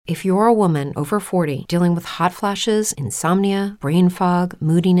If you're a woman over 40 dealing with hot flashes, insomnia, brain fog,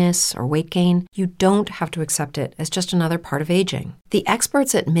 moodiness, or weight gain, you don't have to accept it as just another part of aging. The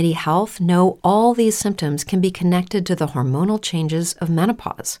experts at MIDI Health know all these symptoms can be connected to the hormonal changes of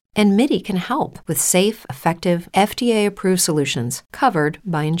menopause. And MIDI can help with safe, effective, FDA-approved solutions covered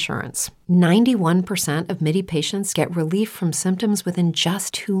by insurance. 91% of MIDI patients get relief from symptoms within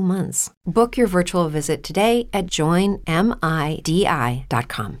just 2 months. Book your virtual visit today at joinmidi.com.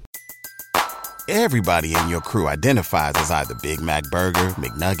 Everybody in your crew identifies as either Big Mac Burger,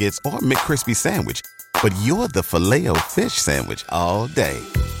 McNuggets, or McCrispy Sandwich. But you're the Filet-O-Fish Sandwich all day.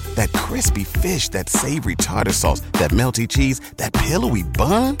 That crispy fish, that savory tartar sauce, that melty cheese, that pillowy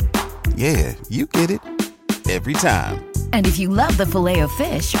bun. Yeah, you get it. Every time. And if you love the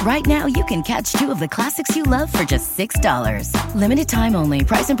Filet-O-Fish, right now you can catch 2 of the classics you love for just $6. Limited time only.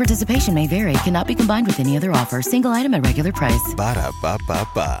 Price and participation may vary. Cannot be combined with any other offer. Single item at regular price.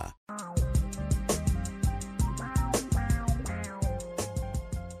 Ba-da-ba-ba-ba.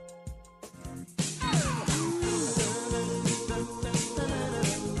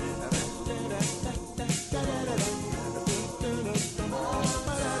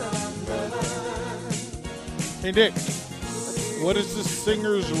 Hey, Nick, what is this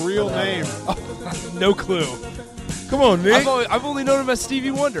singer's real name? No clue. Come on, Nick. I've only known him as Stevie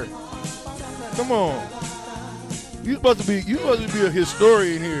Wonder. Come on. You supposed to be a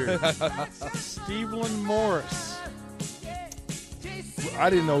historian here. Stevland Morris. I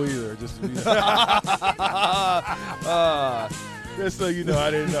didn't know either. Just to be just so you know,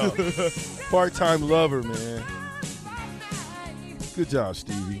 I didn't know. Part-time lover, man. Good job,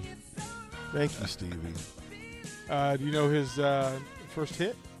 Stevie. Thank you, Stevie. Do you know his first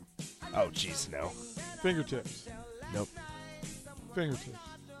hit? Oh, jeez, no. Fingertips. Nope. Fingertips.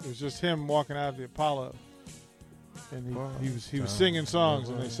 It was just him walking out of the Apollo, and he was singing songs,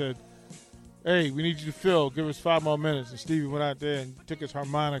 and they said, "Hey, we need you to fill. Give us 5 more minutes." And Stevie went out there and took his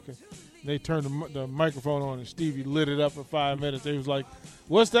harmonica. And they turned the microphone on, and Stevie lit it up for 5 minutes. He was like,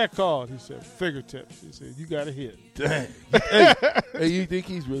 "What's that called?" He said, "Fingertips." He said, "You got a hit." Dang. Hey, you think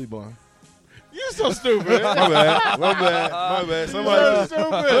he's really blind? You're so stupid. My bad.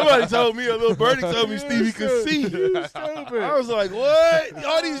 Somebody told me, a little birdie told me Stevie could see. You're stupid. I was like, what?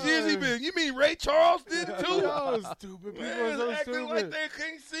 All these years he been. You mean Ray Charles did it too? Y'all stupid. People Man, are so acting stupid. like they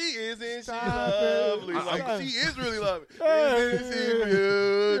can't see. Isn't she Stop lovely? it. Like, she is really lovely. Hey. Isn't she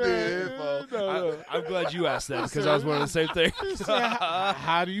beautiful? No. I'm glad you asked that because I was one of the same things.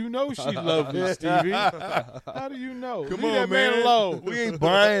 How do you know she's lovely, Stevie? How do you know? Come Leave on, that man alone. We ain't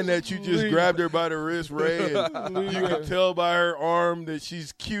buying that you just grabbed her by the wrist, Ray. And you can tell by her arm that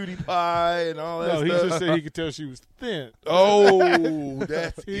she's cutie pie and all that No, stuff. he just said he could tell she was thin. Oh,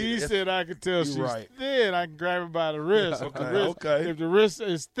 that's He it. said I could tell she's right. thin. I can grab her by the wrist. Okay. If the wrist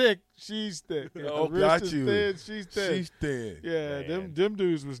is thick, she's thick. If the wrist got is you. thin, she's thin. She's thin. Yeah, them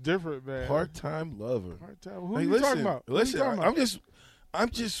dudes was different, man. Part-time lover. Part-time. Who Hey, you talking about? Who you Listen, talking about? I'm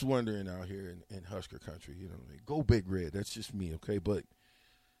just wondering out here in Husker country. You know, what I mean? Go Big Red. That's just me, okay? But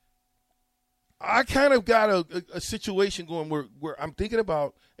I kind of got a situation going where I'm thinking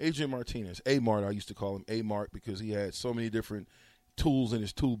about Adrian Martinez, A-Mart. I used to call him A-Mart because he had so many different tools in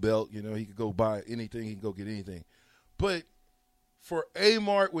his tool belt. You know, he could go buy anything. He could go get anything. But for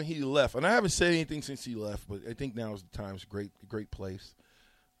A-Mart when he left, and I haven't said anything since he left, but I think now is the time. It's a great place.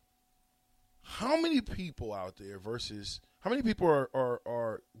 How many people out there versus how many people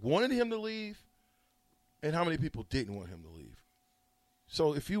are wanted him to leave and how many people didn't want him to leave?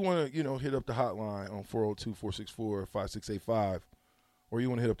 So if you want to, hit up the hotline on 402-464-5685, or you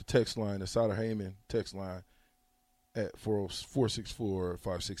want to hit up the text line, the Sutter Heyman text line at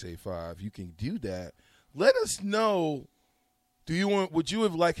 464-5685, you can do that. Let us know, would you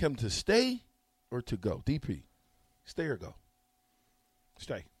have liked him to stay or to go? DP, stay or go?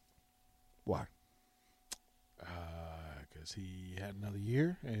 Stay. Why? Because he had another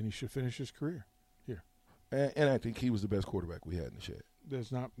year, and he should finish his career here. And I think he was the best quarterback we had in the shed.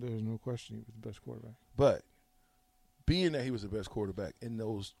 There's no question he was the best quarterback. But being that he was the best quarterback in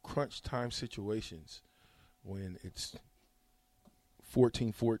those crunch time situations when it's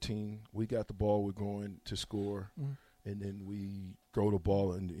 14-14, we got the ball, we're going to score, and then we throw the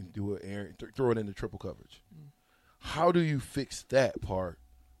ball and do throw it into triple coverage. How do you fix that part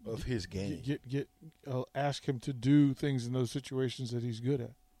of his game? Ask him to do things in those situations that he's good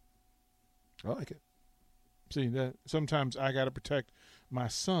at. I like it. See, that sometimes I got to protect my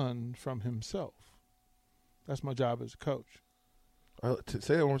son from himself. That's my job as a coach.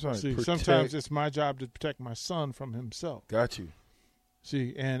 Say that one more time. See, sometimes it's my job to protect my son from himself. Got you.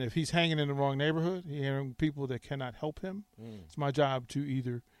 See, and if he's hanging in the wrong neighborhood, he's hearing people that cannot help him, it's my job to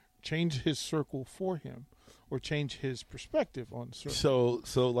either change his circle for him, or change his perspective on the circle.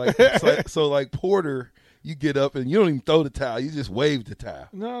 So like Porter, you get up and you don't even throw the towel. You just wave the towel.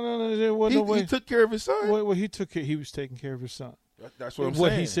 No. There wasn't no way. He took care of his son. Well, he was taking care of his son. That's what I'm saying.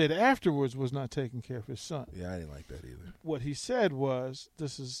 What he said afterwards was not taking care of his son. Yeah, I didn't like that either. What he said was,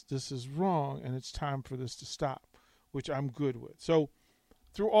 this is wrong, and it's time for this to stop, which I'm good with. So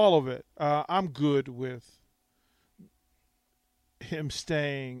through all of it, I'm good with him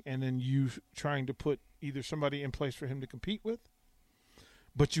staying and then you trying to put either somebody in place for him to compete with.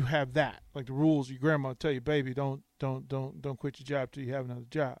 But you have that. Like the rules, your grandma will tell you, baby, don't quit your job till you have another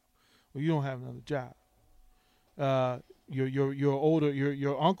job. Well, you don't have another job.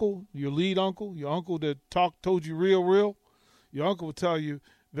 Your uncle, your lead uncle, your uncle that told you real, your uncle will tell you,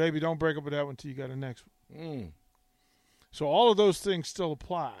 baby, don't break up with that one until you got a next one. So all of those things still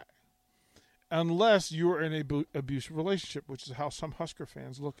apply, unless you're in an abusive relationship, which is how some Husker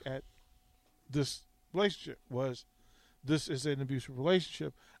fans look at this relationship. This is an abusive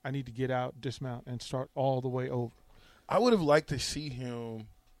relationship. I need to get out, dismount, and start all the way over. I would have liked to see him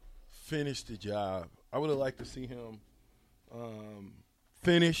finish the job. I would have liked to see him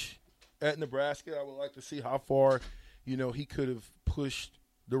finish at Nebraska. I would like to see how far, he could have pushed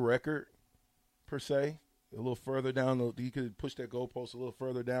the record, per se, a little further down. He could push that goalpost a little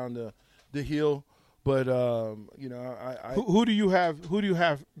further down the hill. But who do you have? Who do you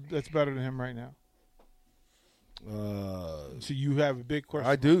have that's better than him right now? So you have a big question.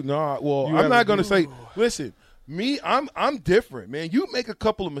 I do. No, well, I'm not going to say. Listen, me, I'm different, man. You make a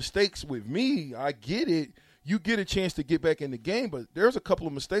couple of mistakes with me, I get it. You get a chance to get back in the game, but there's a couple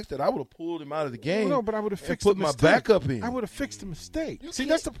of mistakes that I would have pulled him out of the game. No, but I would have fixed put my backup in. I would have fixed the mistake. See,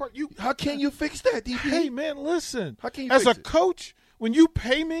 that's the part. How can you fix that, DP? Hey, man, listen. How can you as fix a coach, when you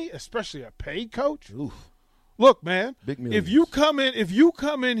pay me, especially a paid coach, oof. Look, man. Big millions. If you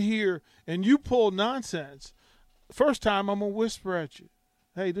come in here and you pull nonsense, first time I'm gonna whisper at you,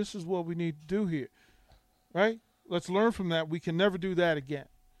 hey, this is what we need to do here, right? Let's learn from that. We can never do that again,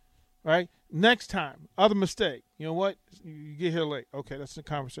 right? Next time, other mistake. You know what? You get here late. Okay, that's a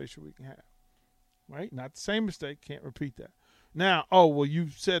conversation we can have, right? Not the same mistake. Can't repeat that. Now, you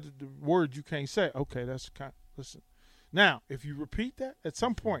said the word you can't say. Okay, listen. Now, if you repeat that, at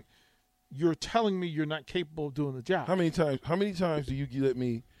some point, you're telling me you're not capable of doing the job. How many times do you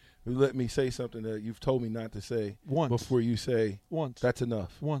let me say something that you've told me not to say once before you say once? That's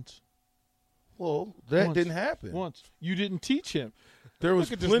enough. Once. Well, that didn't happen. Once. You didn't teach him. There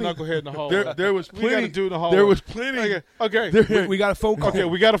was Look at plenty. this knucklehead in the hallway. There was plenty. We got to do the hallway. There was plenty. Okay. We got a phone call. Okay,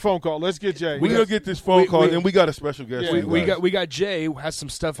 we got a phone call. Let's get Jay. We're going to get this phone call, and we got a special guest. Yeah, we got Jay who has some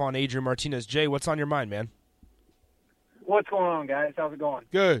stuff on Adrian Martinez. Jay, what's on your mind, man? What's going on, guys? How's it going?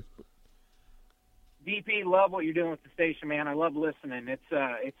 Good. DP, love what you're doing with the station, man. I love listening.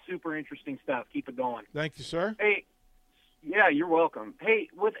 It's super interesting stuff. Keep it going. Thank you, sir. Hey, yeah, you're welcome. Hey,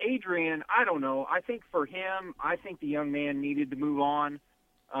 with Adrian, I don't know. I think for him, I think the young man needed to move on.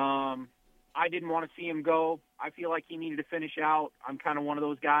 I didn't want to see him go. I feel like he needed to finish out. I'm kind of one of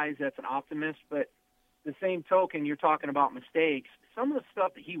those guys that's an optimist, but the same token, you're talking about mistakes. Some of the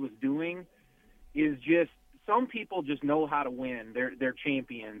stuff that he was doing is just, some people just know how to win. They're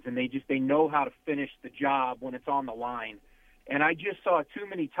champions, and they know how to finish the job when it's on the line. And I just saw too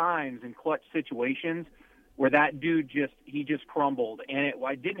many times in clutch situations where that dude just crumbled. And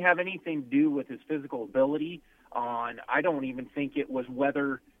it didn't have anything to do with his physical ability. I don't even think it was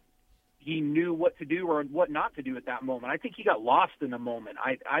whether he knew what to do or what not to do at that moment. I think he got lost in the moment.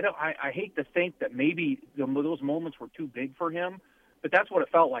 I hate to think that maybe those moments were too big for him, but that's what it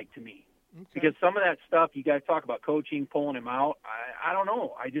felt like to me. Okay. Because some of that stuff, you guys talk about coaching, pulling him out. I don't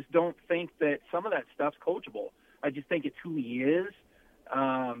know. I just don't think that some of that stuff's coachable. I just think it's who he is.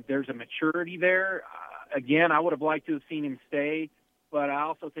 There's a maturity there. Again, I would have liked to have seen him stay, but I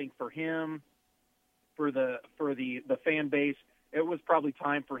also think for him, for the fan base, it was probably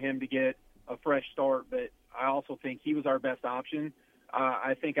time for him to get a fresh start. But I also think he was our best option.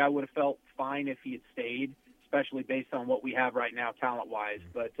 I think I would have felt fine if he had stayed, especially based on what we have right now talent-wise.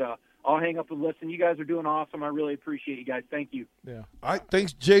 But I'll hang up and listen. You guys are doing awesome. I really appreciate you guys. Thank you. Yeah.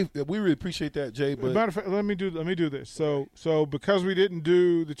 Thanks, Jay. We really appreciate that, Jay. But matter of fact, let me do this. So because we didn't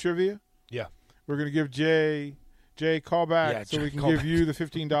do the trivia, we're going to give Jay call back so we can give you the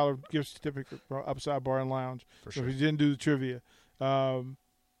 $15 gift certificate for Upside Bar and Lounge. For so sure. if you didn't do the trivia,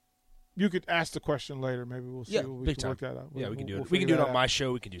 you could ask the question later. Maybe we'll see. We can work that out. We can do we'll it. We can do it on out. my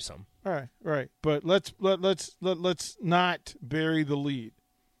show. We can do something. All right. But let's not bury the lead.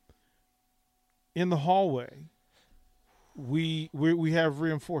 In the hallway, we have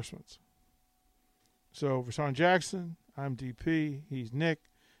reinforcements. So Rashawn Jackson, I'm DP, he's Nick,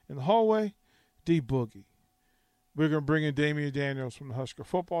 In the hallway, D Boogie. We're going to bring in Damian Daniels from the Husker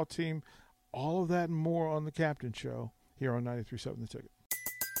football team. All of that and more on The Captain Show here on 93.7 The Ticket.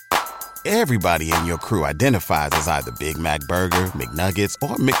 Everybody in your crew identifies as either Big Mac Burger, McNuggets,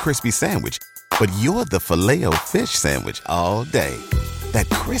 or McCrispy Sandwich. But you're the Filet-O-Fish Sandwich all day. That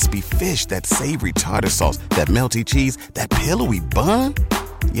crispy fish, that savory tartar sauce, that melty cheese, that pillowy bun.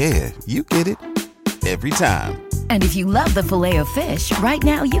 Yeah, you get it. Every time. And if you love the Filet-O-Fish, right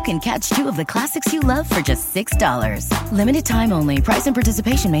now you can catch 2 of the classics you love for just $6. Limited time only. Price and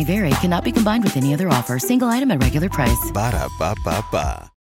participation may vary. Cannot be combined with any other offer. Single item at regular price. Ba-da-ba-ba-ba.